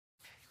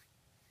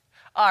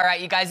All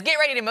right, you guys, get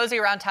ready to mosey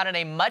around town in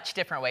a much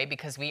different way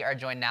because we are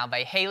joined now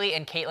by Haley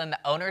and Caitlin, the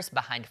owners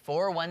behind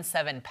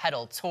 417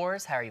 Pedal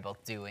Tours. How are you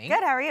both doing?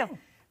 Good, how are you?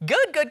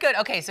 Good, good, good.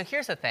 Okay, so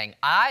here's the thing.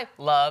 I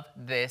love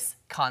this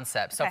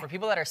concept. So for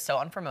people that are so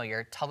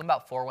unfamiliar, tell them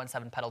about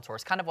 417 Pedal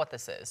Tours, kind of what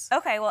this is.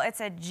 Okay, well, it's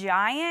a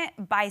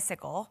giant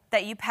bicycle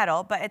that you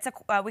pedal, but it's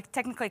a we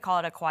technically call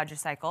it a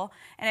quadricycle,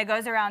 and it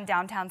goes around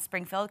downtown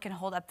Springfield, can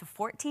hold up to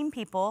 14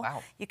 people.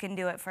 Wow. You can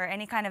do it for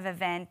any kind of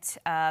event,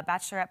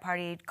 bachelorette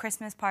party,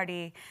 Christmas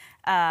party,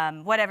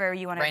 whatever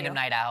you want to do. Random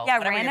night out. Yeah,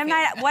 random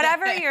night out,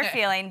 whatever you're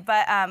feeling.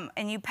 But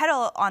and you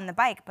pedal on the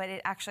bike, but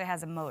it actually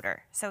has a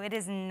motor, so it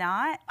is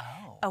not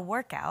a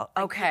workout.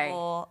 Like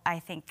people, I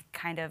think,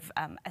 kind of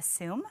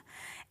assume.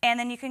 And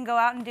then you can go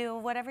out and do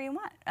whatever you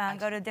want.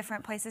 Go to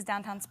different places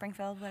downtown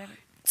Springfield, whatever.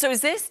 So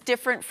is this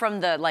different from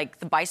the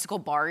the bicycle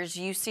bars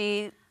you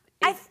see?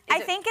 I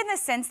think in the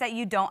sense that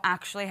you don't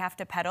actually have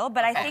to pedal,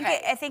 but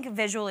I think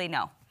visually,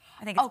 no.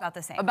 I think it's about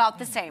the same. About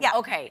the same. Yeah.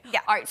 Okay. Yeah.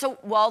 All right. So,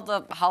 well,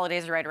 the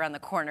holidays are right around the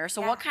corner. So,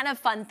 what kind of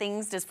fun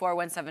things does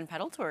 417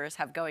 Pedal Tours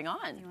have going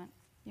on?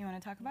 You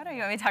want to talk about it? Or you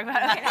want me to talk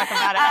about it? Okay. Talk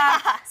about it.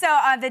 So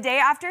the day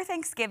after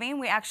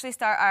Thanksgiving, we actually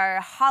start our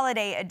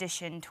holiday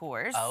edition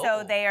tours.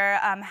 So they are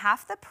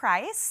half the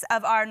price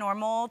of our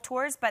normal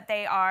tours, but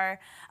they are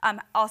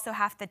also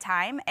half the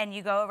time. And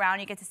you go around,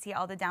 you get to see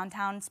all the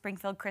downtown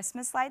Springfield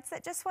Christmas lights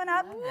that just went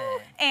up.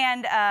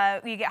 And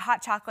you get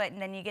hot chocolate,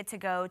 and then you get to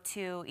go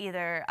to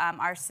either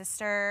our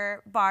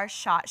sister bar,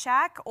 Shot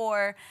Shack,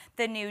 or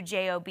the new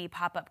J.O.B.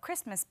 pop-up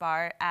Christmas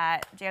bar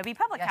at J.O.B.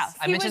 Public House.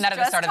 I mentioned that at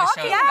the start of the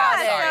show.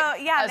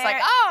 Yeah, I was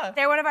like,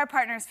 they're one of our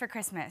partners for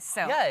Christmas.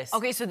 So yes.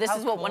 Okay, so this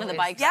is what one of the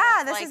bikes.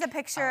 Yeah, this is a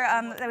picture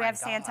that we have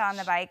Santa on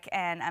the bike,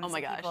 and oh my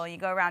gosh. people. You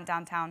go around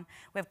downtown.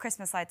 We have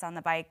Christmas lights on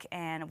the bike,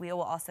 and we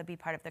will also be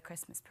part of the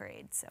Christmas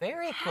parade. So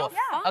very cool.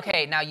 Yeah.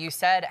 Okay, now you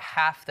said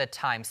half the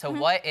time. So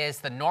what is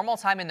the normal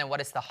time, and then what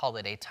is the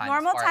holiday time?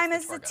 Normal time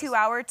is the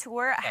 2-hour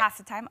tour. Half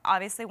the time,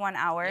 obviously 1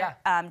 hour. Yeah.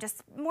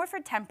 Just more for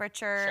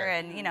temperature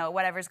and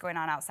whatever's going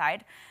on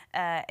outside.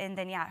 And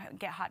then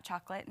get hot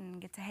chocolate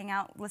and get to hang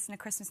out, listen to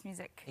Christmas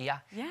music. Yeah.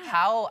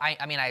 How?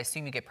 I mean, I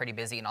assume you get pretty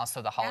busy, and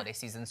also the holiday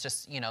season's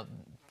just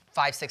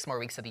 5-6 more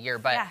weeks of the year.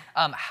 But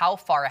how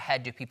far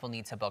ahead do people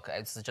need to book?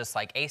 Is it just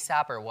like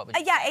ASAP, or what would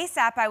you say?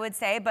 ASAP, I would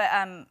say, but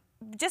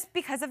just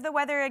because of the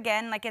weather,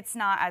 again, like it's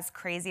not as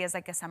crazy as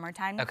like a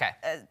summertime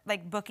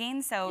like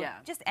booking. So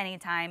just any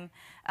time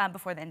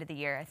before the end of the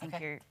year, I think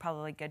you're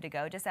probably good to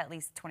go. Just at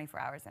least 24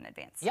 hours in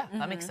advance. Yeah,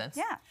 that makes sense.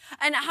 Yeah.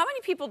 And how many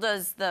people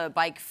does the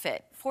bike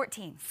fit?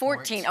 14.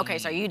 14. Okay,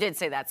 so you did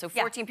say that. So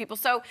 14 people.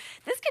 So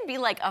this could be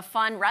like a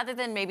fun, rather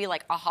than maybe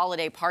like a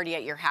holiday party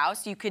at your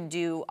house, you could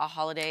do a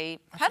holiday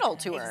pedal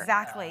tour.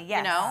 Exactly. Yes.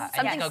 You know,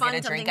 something go fun,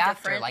 get a drink something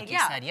after, different. like you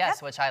said,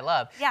 yes, which I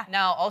love. Yeah.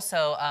 Now,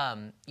 also,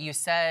 you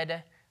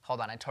said. Hold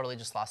on, I totally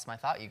just lost my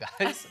thought, you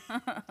guys.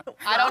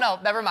 I don't know.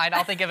 Never mind.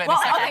 I'll think of it in a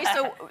second. Okay,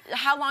 so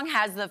how long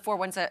has the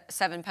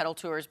 417 Pedal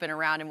Tours been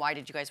around, and why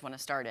did you guys want to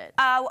start it?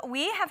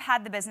 We have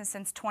had the business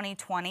since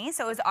 2020,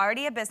 so it was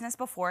already a business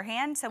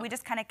beforehand, so we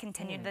just kind of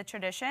continued the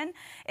tradition.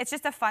 It's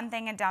just a fun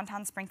thing in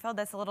downtown Springfield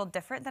that's a little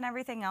different than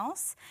everything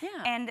else,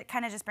 and it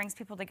kind of just brings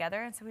people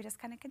together, and so we just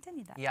kind of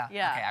continued that. Yeah.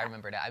 Okay, I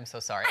remembered it. I'm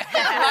so sorry.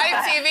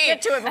 Live TV.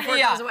 Get to it before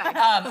it goes away.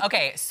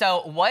 Okay,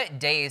 so what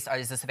days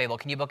is this available?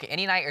 Can you book it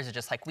any night, or is it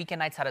just like weekend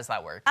nights? How does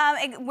that work?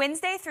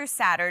 Wednesday through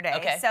Saturday.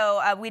 Okay.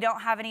 So we don't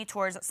have any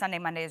tours Sunday,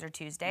 Mondays, or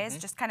Tuesdays.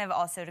 Just kind of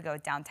also to go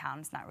downtown.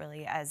 It's not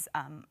really as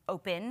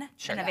open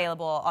and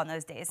available on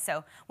those days.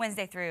 So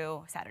Wednesday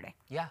through Saturday.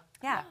 Yeah.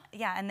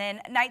 And then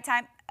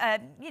nighttime,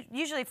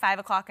 usually 5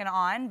 o'clock and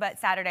on, but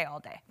Saturday all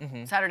day.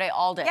 Saturday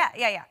all day?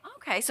 Yeah.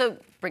 Okay, so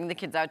bring the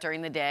kids out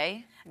during the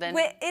day? Then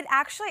It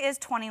actually is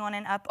 21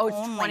 and up only.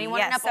 Oh, it's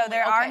 21 and up so only.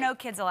 there are no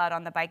kids allowed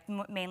on the bike,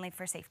 mainly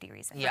for safety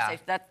reasons. Yeah.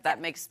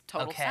 That makes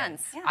total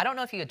sense. Yeah. I don't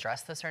know if you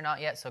addressed this or not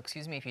yet, so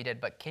excuse me if you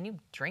did, but can you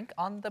drink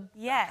on the...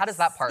 Yes. How does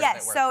that part of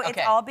it work? So it's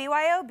all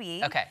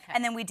BYOB. Okay.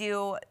 And then we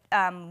do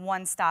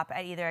one stop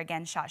at either,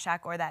 again, Shot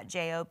Shack or that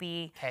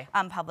JOB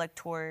public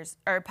tours,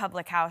 or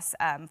public house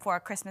for our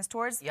Christmas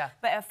tours. Yeah.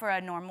 But for a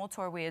normal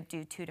tour, we would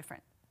do 2 to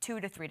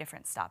 3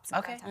 different stops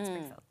in downtown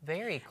Springfield.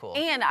 Very cool.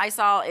 And I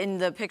saw in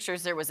the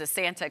pictures there was a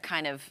Santa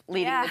kind of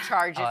leading the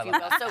charge, if you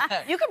will. So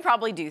you could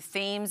probably do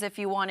themes if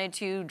you wanted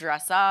to,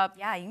 dress up.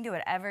 Yeah, you can do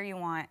whatever you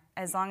want.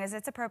 As long as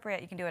it's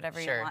appropriate, you can do whatever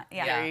you want.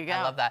 Yeah. There you go.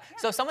 I love that.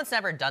 So if someone's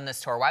never done this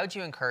tour, why would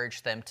you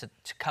encourage them to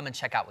come and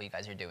check out what you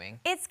guys are doing?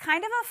 It's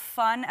kind of a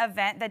fun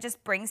event that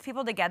just brings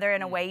people together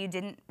in a way you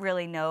didn't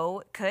really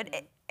know could.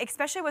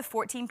 Especially with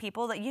 14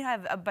 people, that you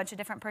have a bunch of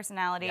different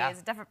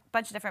personalities, a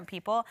bunch of different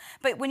people.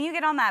 But when you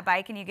get on that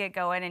bike and you get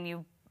going and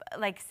you,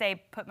 like,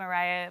 say, put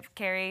Mariah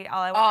Carey,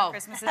 All I Want for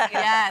Christmas Is You.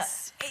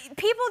 Yes.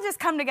 People just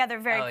come together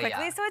very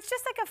quickly. So it's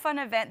just like a fun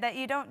event that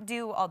you don't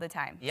do all the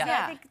time. Yeah. So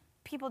I think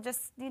people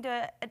just need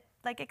to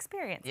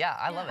experience. Yeah,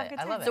 I love it.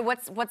 I love it. So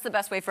what's the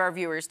best way for our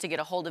viewers to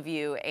get a hold of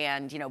you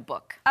and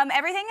book?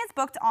 Everything is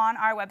booked on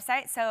our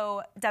website,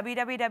 so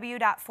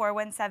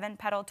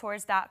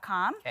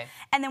www.417pedaltours.com. Okay.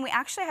 And then we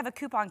actually have a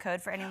coupon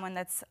code for anyone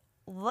that's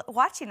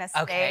watching us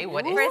today. Okay,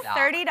 what is for that?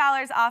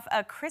 $30 off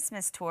a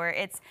Christmas tour.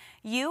 It's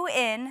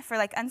UN for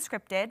like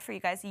unscripted for you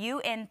guys.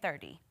 UN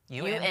 30.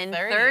 UN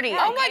 30. Yeah.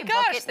 Oh my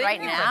gosh, book it right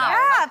now.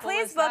 Yeah,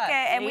 please book it.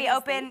 And we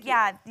open,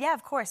 yeah,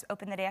 of course,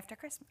 open the day after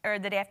Christmas, or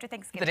the day after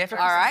Thanksgiving. The day after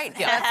Christmas. All right.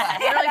 Yeah.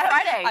 Literally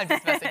Friday. I'm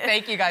just messing.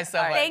 Thank you guys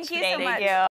so much. Thank you so much.